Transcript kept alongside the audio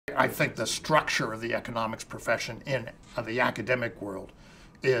I think the structure of the economics profession in the academic world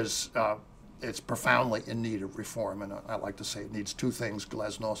is it's profoundly in need of reform, and I like to say it needs two things: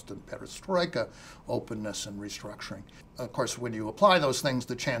 glasnost and perestroika, openness and restructuring. Of course, when you apply those things,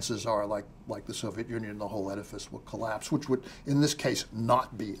 the chances are, like the Soviet Union, the whole edifice will collapse, which would, in this case,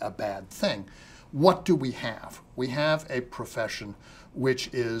 not be a bad thing. What do we have? We have a profession which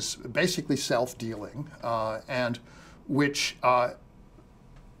is basically self-dealing and which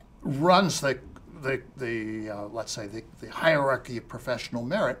runs let's say the hierarchy of professional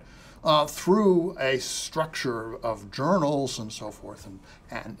merit through a structure of journals and so forth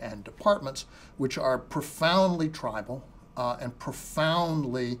and departments which are profoundly tribal and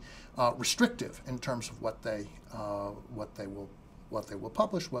profoundly restrictive in terms of what they will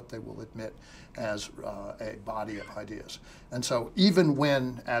publish, what they will admit as a body of ideas. And so even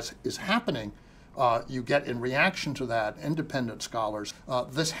when, as is happening, you get in reaction to that independent scholars,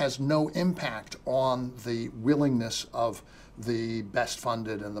 this has no impact on the willingness of the best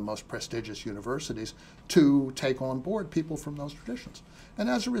funded and the most prestigious universities to take on board people from those traditions. And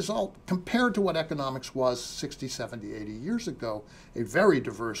as a result, compared to what economics was 60, 70, 80 years ago, a very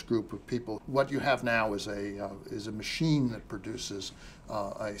diverse group of people, what you have now is a machine that produces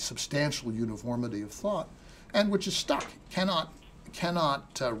a substantial uniformity of thought and which is stuck, cannot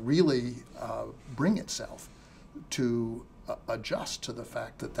really bring itself to adjust to the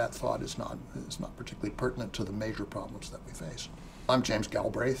fact that that thought is not particularly pertinent to the major problems that we face. I'm James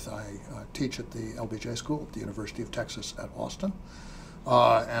Galbraith. I teach at the LBJ School at the University of Texas at Austin.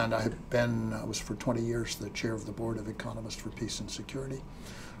 And I was for 20 years the chair of the board of Economist for Peace and Security.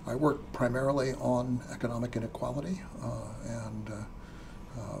 I work primarily on economic inequality and a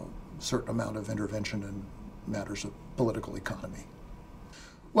certain amount of intervention in matters of political economy.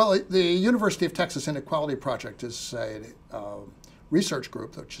 Well, the University of Texas Inequality Project is a research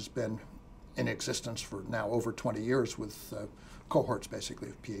group which has been in existence for now over 20 years with cohorts basically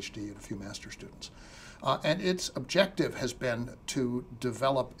of PhD and a few master students. And its objective has been to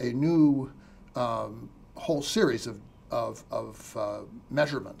develop a new whole series of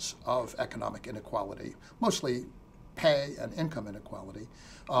measurements of economic inequality, mostly pay and income inequality,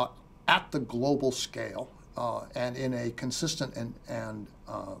 at the global scale. And in a consistent and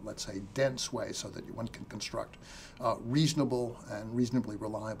let's say, dense way so that one can construct reasonable and reasonably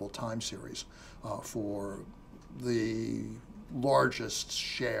reliable time series for the largest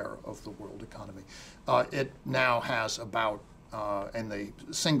share of the world economy. It now has about, in the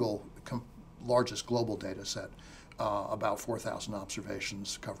single largest global data set, about 4,000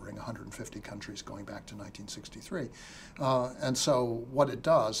 observations covering 150 countries going back to 1963. And so what it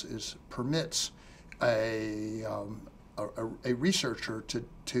does is permits a researcher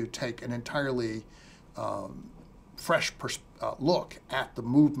to take an entirely fresh look at the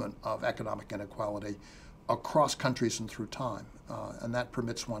movement of economic inequality across countries and through time. And that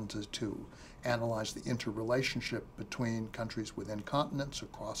permits one to analyze the interrelationship between countries within continents,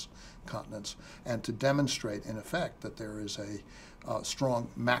 across continents, and to demonstrate, in effect, that there is a strong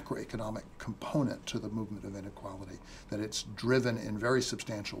macroeconomic component to the movement of inequality, that it's driven in very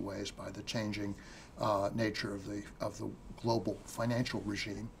substantial ways by the changing nature of the global financial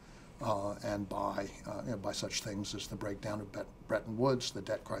regime, and by such things as the breakdown of Bretton Woods, the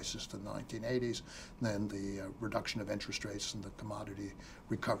debt crisis in the 1980s, then the reduction of interest rates and the commodity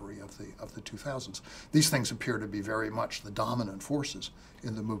recovery of the 2000s. These things appear to be very much the dominant forces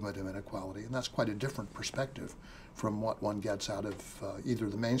in the movement of inequality, and that's quite a different perspective from what one gets out of either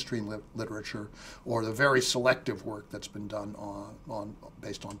the mainstream literature or the very selective work that's been done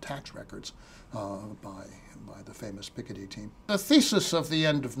based on tax records by the famous Piketty team. The thesis of The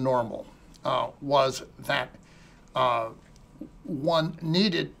End of Normal was that one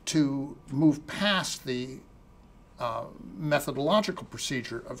needed to move past the methodological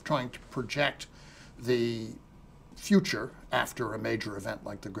procedure of trying to project the future after a major event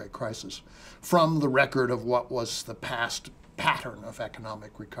like the Great Crisis from the record of what was the past pattern of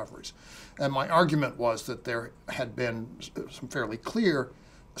economic recoveries. And my argument was that there had been some fairly clear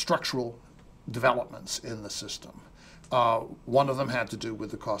structural developments in the system. One of them had to do with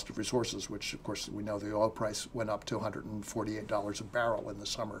the cost of resources, which, of course, we know the oil price went up to $148 a barrel in the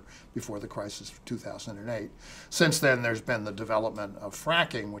summer before the crisis of 2008. Since then, there's been the development of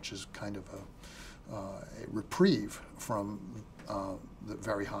fracking, which is kind of a reprieve from the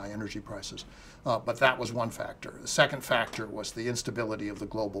very high energy prices. But that was one factor. The second factor was the instability of the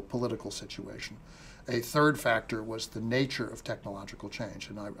global political situation. A third factor was the nature of technological change.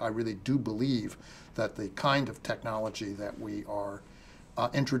 And I really do believe that the kind of technology that we are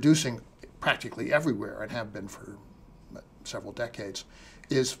introducing practically everywhere and have been for several decades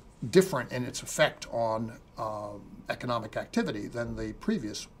is different in its effect on economic activity than the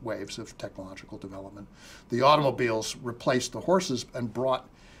previous waves of technological development. The automobiles replaced the horses and brought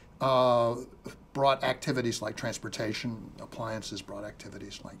activities like transportation, appliances brought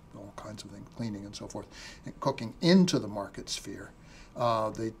activities like all kinds of things, cleaning and so forth, and cooking into the market sphere.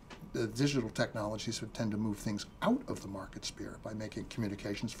 The digital technologies would tend to move things out of the market sphere by making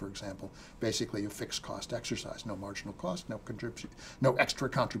communications, for example, basically a fixed cost exercise, no marginal cost, no extra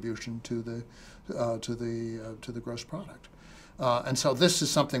contribution to the gross product. And so this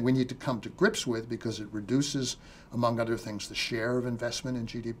is something we need to come to grips with because it reduces, among other things, the share of investment in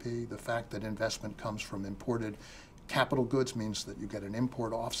GDP. The fact that investment comes from imported capital goods means that you get an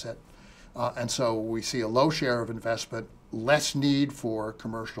import offset. And so we see a low share of investment, less need for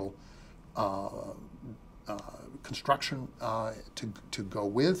commercial construction to go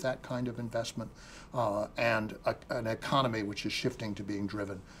with that kind of investment, and an economy which is shifting to being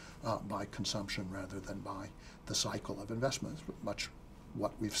driven by consumption rather than by the cycle of investments. Much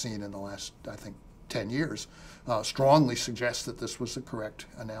what we've seen in the last, I think, 10 years strongly suggests that this was the correct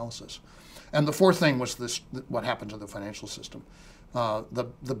analysis. And the fourth thing was what happened to the financial system.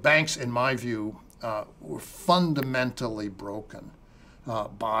 The banks, in my view, were fundamentally broken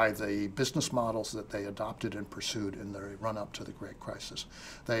by the business models that they adopted and pursued in the run-up to the Great Crisis.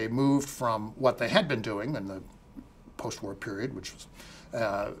 They moved from what they had been doing in the post-war period, which was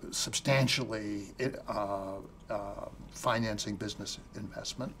substantially financing business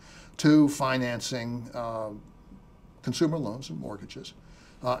investment, to financing consumer loans and mortgages,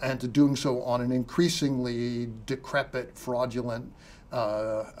 and to doing so on an increasingly decrepit, fraudulent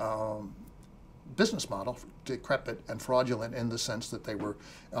business model, decrepit and fraudulent in the sense that they were,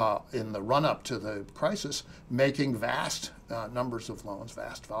 in the run-up to the crisis, making vast numbers of loans,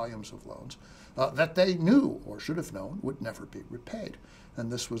 vast volumes of loans, that they knew or should have known would never be repaid. And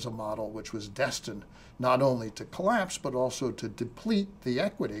this was a model which was destined not only to collapse, but also to deplete the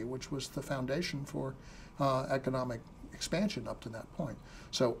equity, which was the foundation for economic expansion up to that point.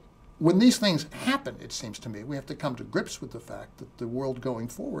 So when these things happen, it seems to me, we have to come to grips with the fact that the world going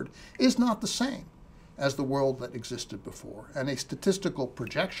forward is not the same as the world that existed before. And a statistical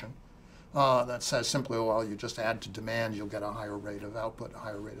projection that says simply, oh, well, you just add to demand, you'll get a higher rate of output, a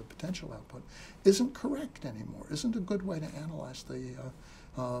higher rate of potential output, isn't correct anymore, isn't a good way to analyze the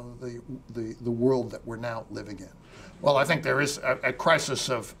world that we're now living in. Well, I think there is a crisis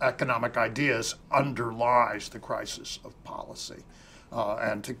of economic ideas underlies the crisis of policy.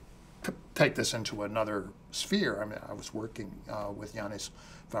 And to take this into another sphere, I mean, I was working with Yanis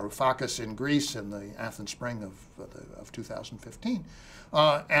Varoufakis in Greece in the Athens Spring of 2015,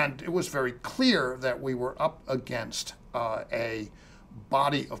 and it was very clear that we were up against a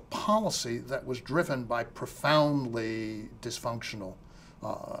body of policy that was driven by profoundly dysfunctional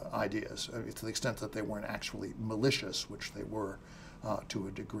ideas, to the extent that they weren't actually malicious, which they were to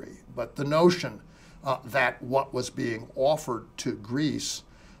a degree. But the notion that what was being offered to Greece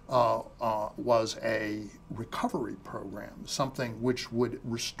was a recovery program, something which would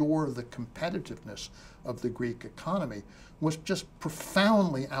restore the competitiveness of the Greek economy, was just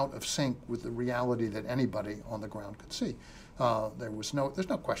profoundly out of sync with the reality that anybody on the ground could see. There's no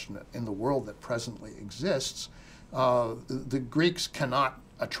question that in the world that presently exists, the Greeks cannot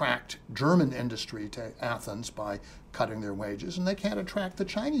attract German industry to Athens by cutting their wages, and they can't attract the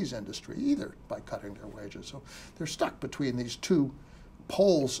Chinese industry either by cutting their wages. So they're stuck between these two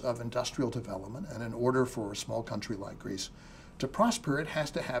poles of industrial development, and in order for a small country like Greece to prosper, it has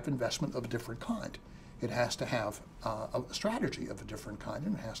to have investment of a different kind. It has to have a strategy of a different kind,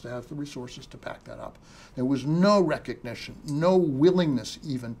 and it has to have the resources to back that up. There was no recognition, no willingness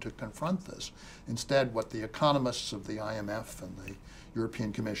even to confront this. Instead, what the economists of the IMF and the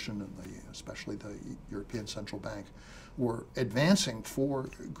European Commission and especially the European Central Bank were advancing for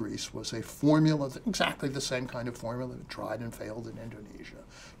Greece was a formula, exactly the same kind of formula that tried and failed in Indonesia,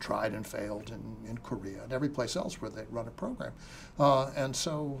 tried and failed in Korea, and every place else where they'd run a program. And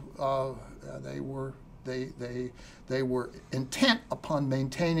so they were intent upon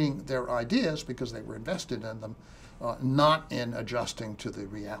maintaining their ideas because they were invested in them, not in adjusting to the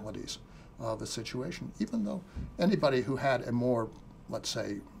realities of the situation, even though anybody who had a more, let's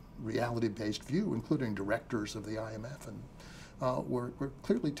say, reality-based view, including directors of the IMF, and were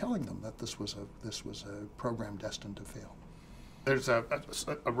clearly telling them that this was a program destined to fail. There's a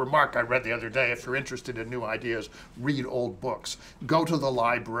remark I read the other day: if you're interested in new ideas, read old books. Go to the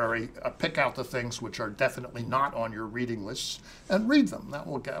library, pick out the things which are definitely not on your reading lists, and read them. That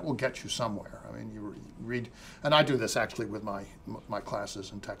will get you somewhere. I mean, you read, and I do this actually with my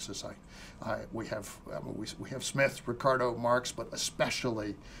classes in Texas. We have Smith, Ricardo, Marx, but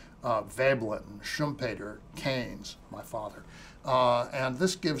especially Veblen, Schumpeter, Keynes, my father. And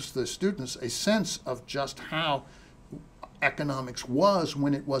this gives the students a sense of just how economics was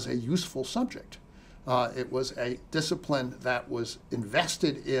when it was a useful subject. It was a discipline that was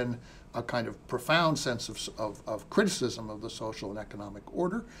invested in a kind of profound sense of criticism of the social and economic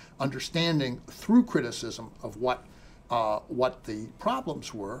order, understanding through criticism of what the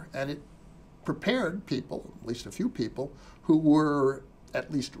problems were, and it prepared people, at least a few people, who were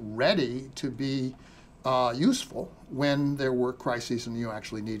at least ready to be useful when there were crises and you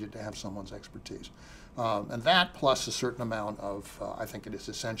actually needed to have someone's expertise. And that plus a certain amount of, I think it is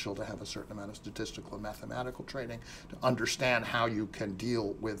essential to have a certain amount of statistical and mathematical training to understand how you can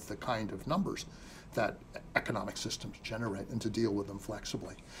deal with the kind of numbers that economic systems generate and to deal with them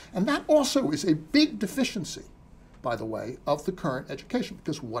flexibly. And that also is a big deficiency, by the way, of the current education,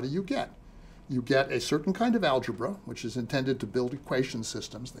 because what do you get? You get a certain kind of algebra, which is intended to build equation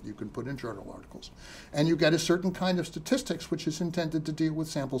systems that you can put in journal articles. And you get a certain kind of statistics, which is intended to deal with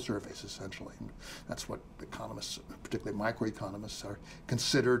sample surveys, essentially. And that's what economists, particularly microeconomists, are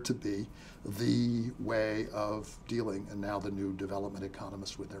considered to be the way of dealing, and now the new development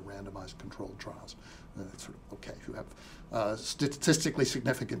economists with their randomized controlled trials. It's sort of, okay, if you have statistically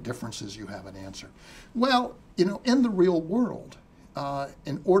significant differences, you have an answer. Well, you know, in the real world,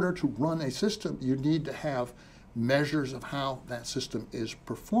 in order to run a system, you need to have measures of how that system is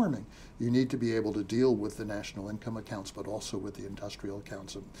performing. You need to be able to deal with the national income accounts, but also with the industrial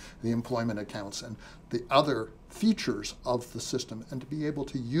accounts and the employment accounts and the other features of the system, and to be able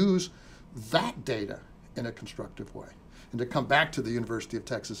to use that data in a constructive way. And to come back to the University of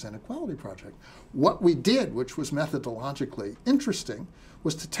Texas Inequality Project, what we did, which was methodologically interesting,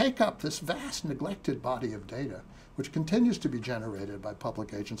 was to take up this vast neglected body of data, which continues to be generated by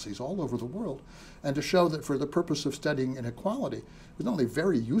public agencies all over the world, and to show that for the purpose of studying inequality, it was not only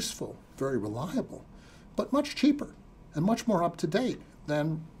very useful, very reliable, but much cheaper and much more up to date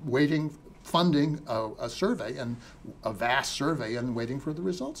than funding a survey, and a vast survey, and waiting for the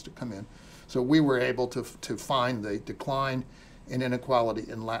results to come in. So we were able to find the decline in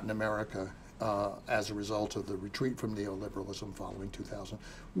inequality in Latin America as a result of the retreat from neoliberalism following 2000,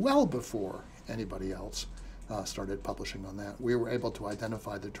 well before anybody else started publishing on that. We were able to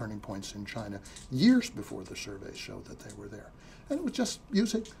identify the turning points in China years before the surveys showed that they were there. And it was just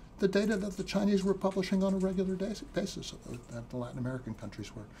using the data that the Chinese were publishing on a regular basis, that the Latin American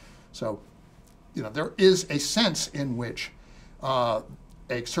countries were. So, you know, there is a sense in which a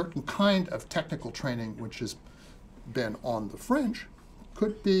certain kind of technical training, which has been on the fringe,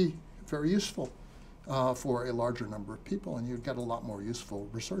 could be very useful for a larger number of people, and you'd get a lot more useful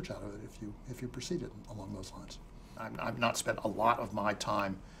research out of it if you proceeded along those lines. I've not spent a lot of my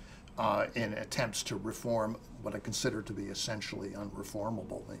time in attempts to reform what I consider to be essentially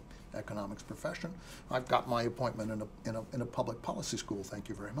unreformable, the economics profession. I've got my appointment in a public policy school, thank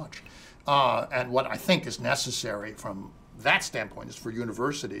you very much. And what I think is necessary from that standpoint is for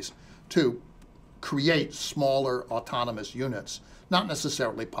universities to create smaller autonomous units, not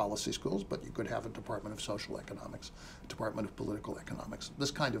necessarily policy schools, but you could have a Department of Social Economics, Department of Political Economics,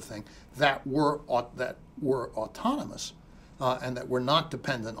 this kind of thing, that were autonomous and that were not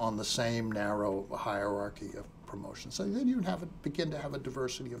dependent on the same narrow hierarchy of promotion. So then you'd begin to have a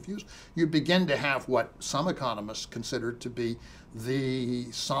diversity of views. You begin to have what some economists consider to be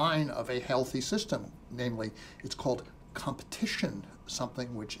the sign of a healthy system, namely, it's called competition,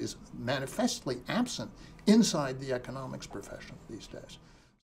 something which is manifestly absent inside the economics profession these days.